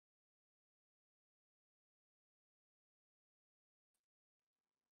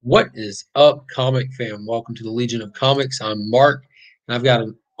What is up, comic fam? Welcome to the Legion of Comics. I'm Mark, and I've got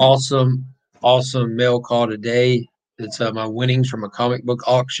an awesome mail call today. It's my winnings from a comic book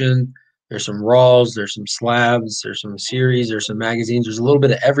auction. There's some raws, there's some slabs, there's some series, there's some magazines. There's a little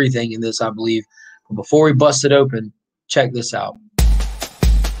bit of everything in this, I believe. But before we bust it open, check this out.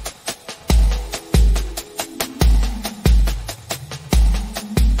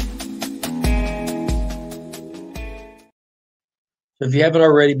 So if you haven't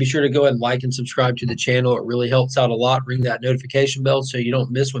already, be sure to go ahead and like and subscribe to the channel. It really helps out a lot. Ring that notification bell so you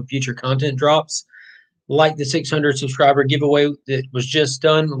don't miss when future content drops. Like the 600 subscriber giveaway that was just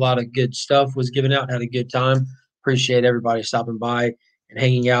done. A lot of good stuff was given out. Had a good time. Appreciate everybody stopping by and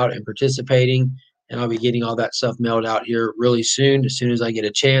hanging out and participating. And I'll be getting all that stuff mailed out here really soon as I get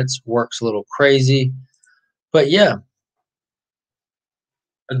a chance. Work's a little crazy. But yeah,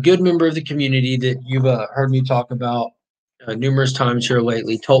 a good member of the community that you've heard me talk about numerous times here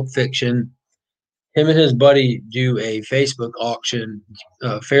lately, Tulp Fiction. Him and his buddy do a Facebook auction,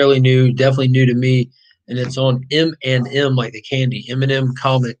 fairly new, definitely new to me, and it's on M&M, like the candy, M&M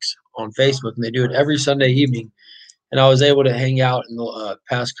Comics on Facebook, and they do it every Sunday evening. And I was able to hang out in the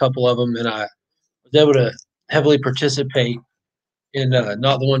past couple of them, and I was able to heavily participate in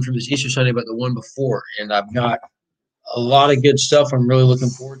not the one from this Easter Sunday, but the one before. And I've got a lot of good stuff I'm really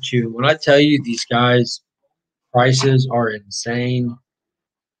looking forward to. When I tell you these guys' prices are insane,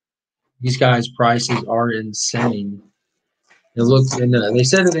 these guys' prices are insane. They look and they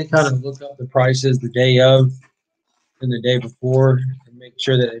said that they kind of look up the prices the day of and the day before and make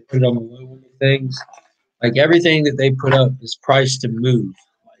sure that they put it on the low end of things. Like everything that they put up is priced to move.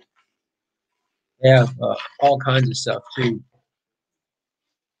 Like they have all kinds of stuff too.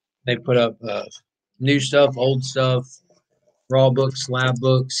 They put up new stuff, old stuff, raw books, slab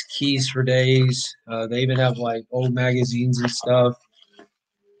books, keys for days. They even have like old magazines and stuff.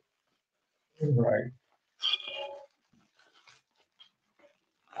 Right.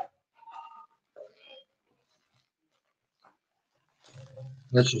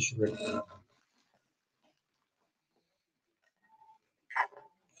 Let's just read it.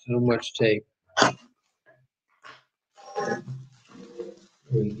 So much tape. There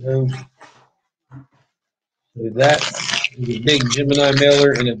we go. So that is a big Gemini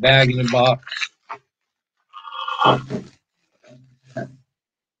mailer in a bag in a box.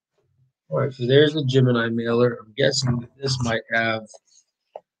 All right, so there's the Gemini mailer. I'm guessing that this might have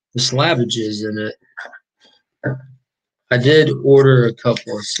the slabbages in it. I did order a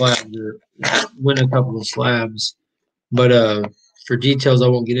couple of slabs or win a couple of slabs, but for details I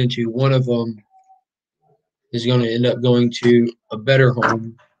won't get into. One of them is going to end up going to a better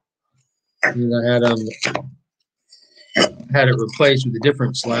home. And I had it replaced with a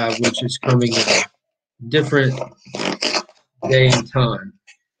different slab, which is coming at a different day and time.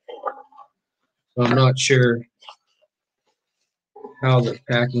 So I'm not sure how the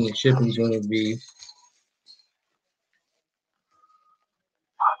packing and shipping is going to be.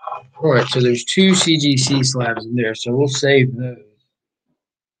 All right, so there's two CGC slabs in there, so we'll save those.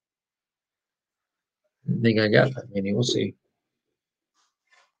 I think I got that many. We'll see.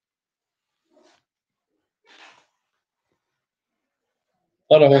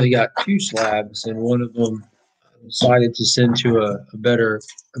 Thought I only got two slabs, and one of them I decided to send to a better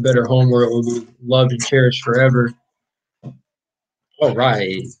home where it will be loved and cherished forever. All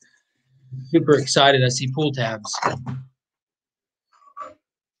right, super excited. I see pull tabs.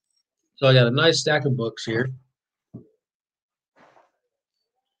 So I got a nice stack of books here,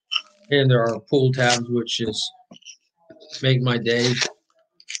 and there are pull tabs, which just make my day.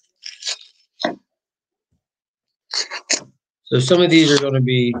 So some of these are going to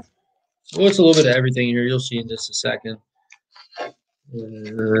be, well, it's a little bit of everything here. You'll see in just a second.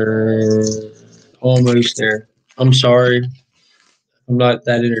 Almost there. I'm sorry. I'm not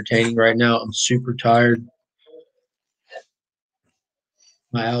that entertaining right now. I'm super tired.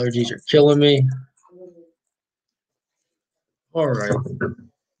 My allergies are killing me. All right.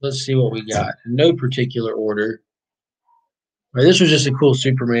 Let's see what we got. In no particular order. All right, this was just a cool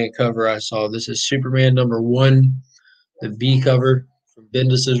Superman cover I saw. This is Superman #1, the B cover from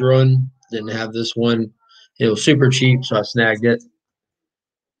Bendis's run. Didn't have this one. It was super cheap, so I snagged it.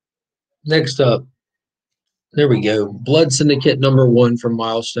 Next up, there we go. Blood Syndicate #1 from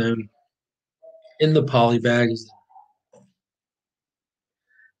Milestone in the poly bags.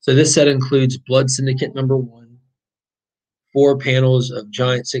 So this set includes Blood Syndicate #1, 4 panels of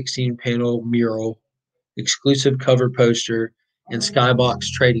giant 16-panel mural, exclusive cover poster, and Skybox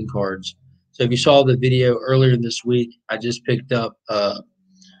trading cards. So if you saw the video earlier this week, I just picked up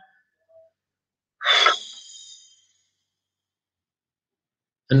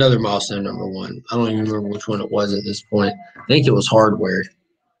another milestone number one. I don't even remember which one it was at this point. I think it was hardware.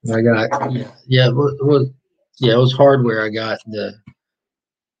 I got yeah, it was hardware. I got the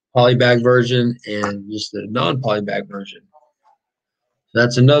polybag version and just the non-polybag version. So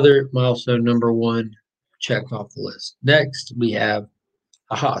that's another milestone number one checked off the list. Next we have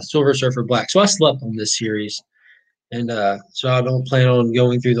Silver Surfer Black. So I slept on this series. And so I don't plan on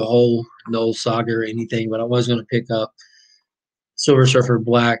going through the whole Noel saga or anything, but I was going to pick up Silver Surfer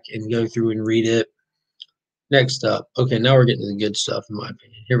Black and go through and read it. Next up, okay, now we're getting to the good stuff, in my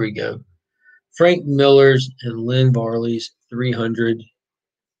opinion. Here we go. Frank Miller's and Lynn Varley's 300.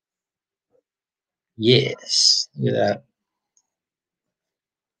 Yes, look at that.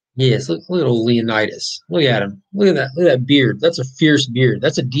 Yes, look at old Leonidas. Look at him. Look at that. Look at that beard. That's a fierce beard.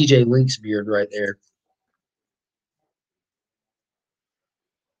 That's a DJ Lynx beard right there.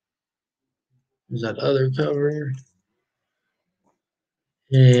 There's that other cover.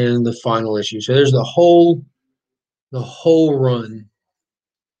 And the final issue. So there's the whole run.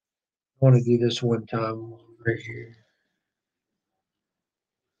 I want to do this one time right here.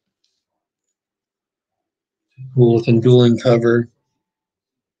 Cool with a dueling cover.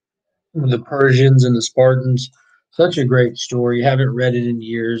 The Persians and the Spartans. Such a great story. Haven't read it in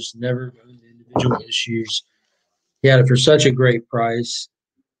years. Never owned the individual issues. He had it for such a great price.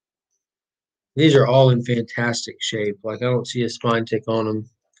 These are all in fantastic shape. Like I don't see a spine tick on them.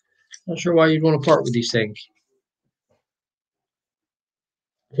 Not sure why you'd want to part with these things.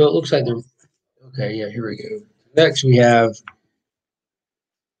 So it looks like they're okay. Yeah, here we go. Next we have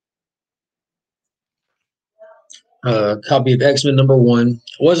copy of X-Men number one.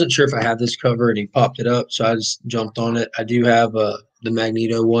 I wasn't sure if I had this cover and he popped it up, so I just jumped on it. I do have the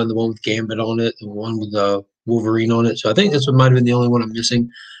Magneto one, the one with Gambit on it, the one with Wolverine on it. So I think this one might have been the only one I'm missing.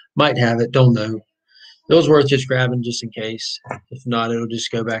 Might have it, don't know. It was worth just grabbing just in case. If not, it'll just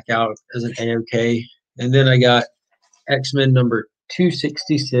go back out as an A-OK. And then I got X-Men number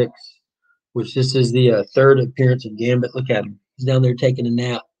 266, which this is the third appearance of Gambit. Look at him. He's down there taking a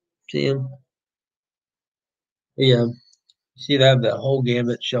nap. See him? Yeah. See that whole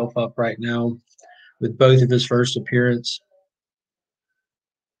Gambit shelf up right now with both of his first appearance.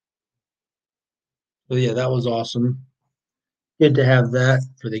 So yeah, that was awesome. Good to have that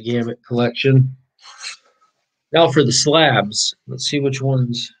for the Gambit collection. Now for the slabs. Let's see which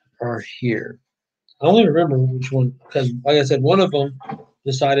ones are here. I only remember which one because, like I said, one of them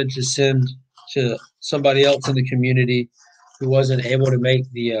decided to send to somebody else in the community who wasn't able to make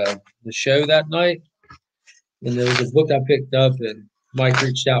the show that night. And there was a book I picked up, and Mike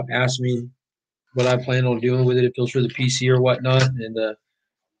reached out and asked me what I plan on doing with it, if it was for the PC or whatnot, and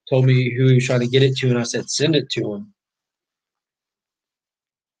told me who he was trying to get it to, and I said, send it to him.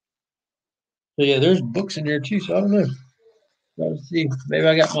 So, yeah, there's books in there, too, so I don't know. Let's see. Maybe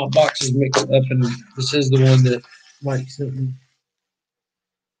I got my boxes mixed up, and this is the one that Mike sent me.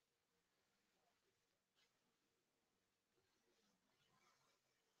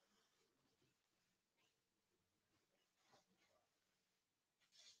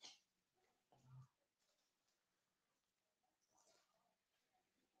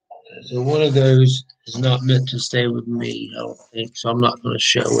 So one of those is not meant to stay with me, I don't think, so I'm not going to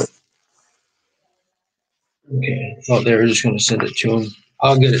show it. Okay, I thought they were just going to send it to him.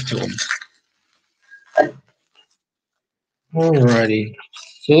 I'll get it to him. Alrighty.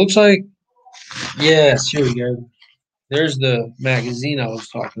 So it looks like, yes, here we go. There's the magazine I was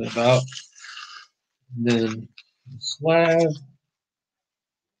talking about. And then the slab.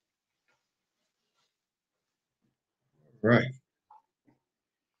 Right.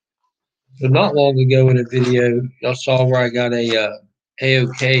 So not long ago in a video, y'all saw where I got a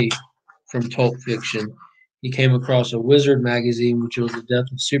AOK from Tulp Fiction. He came across a Wizard magazine, which was the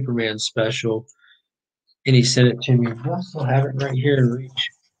Death of Superman special, and he sent it to me. I still have it right here in reach.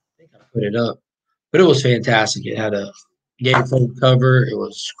 I think I put it up, but it was fantastic. It had a gatefold cover. It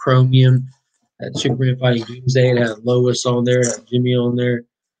was chromium. It had Superman fighting Doomsday. It had Lois on there. It had Jimmy on there.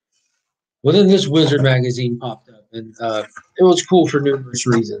 Well, then this Wizard magazine popped up, and it was cool for numerous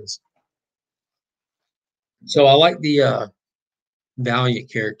reasons. So I like the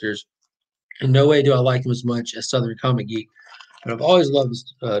Valiant characters. In no way do I like them as much as Southern Comic Geek, but I've always loved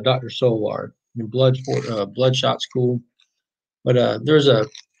Dr. Solar. And Bloodshot's cool, but there's a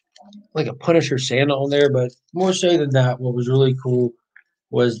like a Punisher Santa on there. But more so than that, what was really cool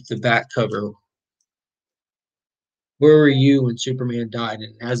was the back cover. Where were you when Superman died?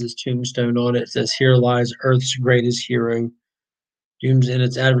 And it has his tombstone on it. It says, "Here lies Earth's greatest hero." Doom's in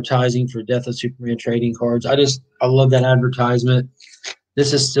its advertising for Death of Superman trading cards. I love that advertisement.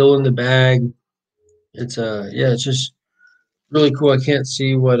 This is still in the bag. It's yeah, it's just Really cool. I can't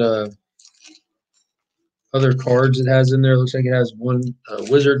see what other cards it has in there. It looks like it has one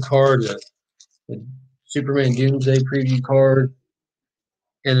wizard card, a Superman Doomsday preview card,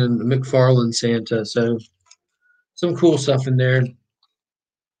 and a McFarlane Santa. So some cool stuff in there.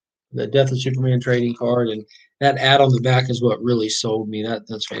 The Death of Superman trading card, and that ad on the back is what really sold me.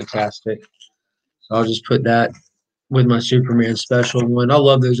 That's fantastic. So I'll just put that with my Superman special one. I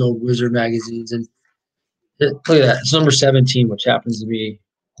love those old Wizard magazines, and look at that. It's number 17, which happens to be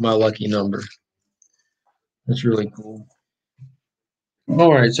my lucky number. That's really cool.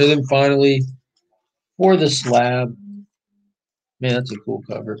 All right, so then finally for the slab, man, that's a cool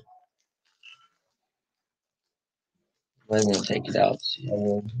cover. I'm gonna take it out. See how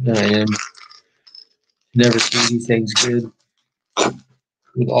old I am. Never see these things good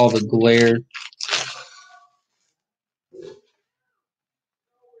with all the glare.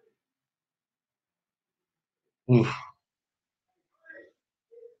 Oof.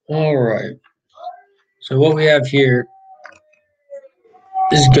 All right. So what we have here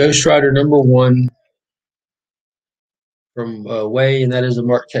is Ghost Rider #1 from Way, and that is a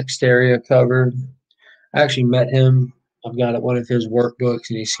Mark Texteria cover. I actually met him. I've got one of his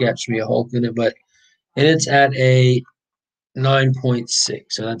workbooks, and he sketched me a Hulk in it, and it's at a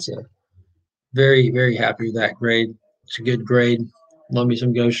 9.6. So that's a very, very happy with that grade. It's a good grade. Love me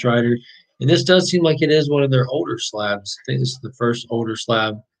some Ghost Rider. And this does seem like it is one of their older slabs. I think this is the first older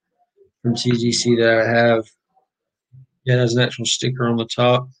slab from CGC that I have. Yeah, it has an actual sticker on the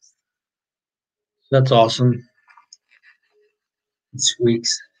top. That's awesome. It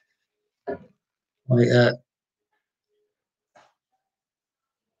squeaks like that.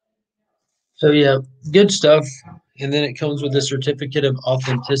 So yeah, good stuff. And then it comes with a certificate of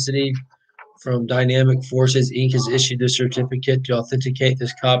authenticity from Dynamic Forces Inc. has issued the certificate to authenticate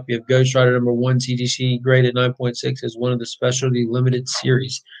this copy of Ghost Rider #1 CGC graded 9.6 as one of the specialty limited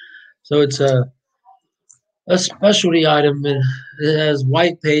series. So it's a specialty item, and it has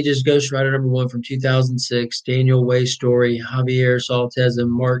white pages, Ghost Rider #1 from 2006, Daniel Way story, Javier Saltez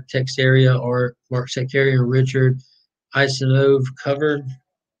and Mark Texteria and Richard Isanove cover.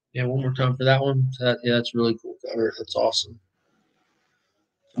 Yeah, one more time for that one. So yeah, that's a really cool cover. That's awesome.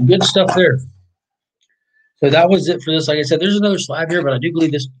 Good stuff there. So that was it for this. Like I said, there's another slab here, but I do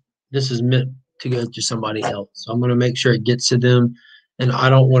believe this is meant to go to somebody else. So I'm going to make sure it gets to them, and I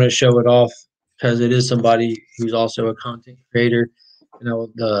don't want to show it off because it is somebody who's also a content creator, and I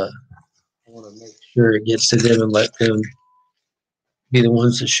want to make sure it gets to them and let them be the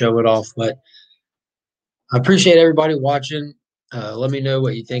ones to show it off. But I appreciate everybody watching. Let me know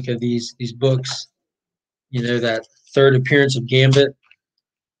what you think of these books. You know, that third appearance of Gambit.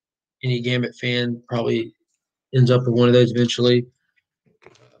 Any Gambit fan probably ends up with one of those eventually.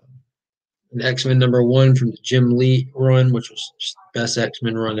 An X-Men #1 from the Jim Lee run, which was just the best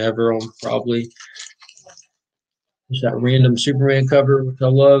X-Men run ever on probably. Just that random Superman cover, which I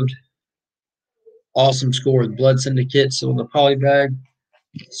loved. Awesome score with Blood Syndicate, still in the poly bag.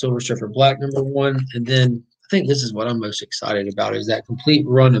 Silver Surfer Black #1. And then I think this is what I'm most excited about is that complete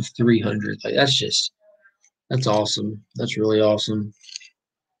run of 300. Like that's awesome. That's really awesome.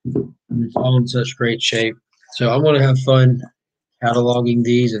 And it's all in such great shape. So I want to have fun cataloging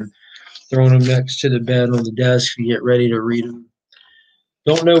these and throwing them next to the bed on the desk to get ready to read them.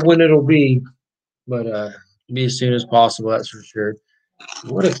 Don't know when it'll be, but be as soon as possible. That's for sure.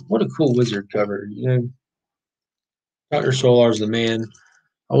 What a cool wizard cover. You know, Dr. Solar's the man.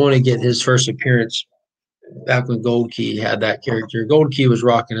 I want to get his first appearance back when Gold Key had that character. Gold Key was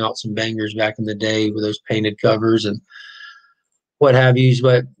rocking out some bangers back in the day with those painted covers and what have yous.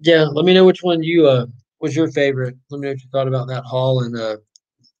 But yeah, let me know which one you was your favorite. Let me know what you thought about that haul, and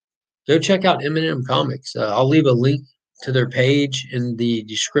go check out M&M Comics. I'll leave a link to their page in the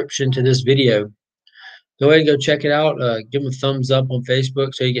description to this video. Go ahead and go check it out. Give them a thumbs up on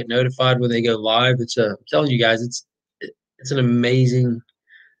Facebook so you get notified when they go live. I'm telling you guys, it's an amazing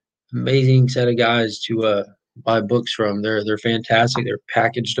set of guys to buy books from. They're fantastic. They're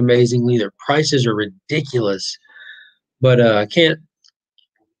packaged amazingly. Their prices are ridiculous, but I can't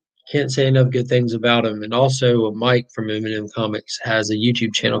say enough good things about them. And also, Mike from M&M Comics has a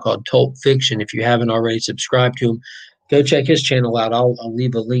YouTube channel called Tulp Fiction. If you haven't already subscribed to him, go check his channel out. I'll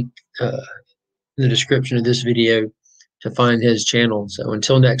leave a link in the description of this video to find his channel. So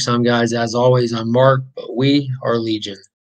until next time, guys, as always, I'm Mark, but we are Legion.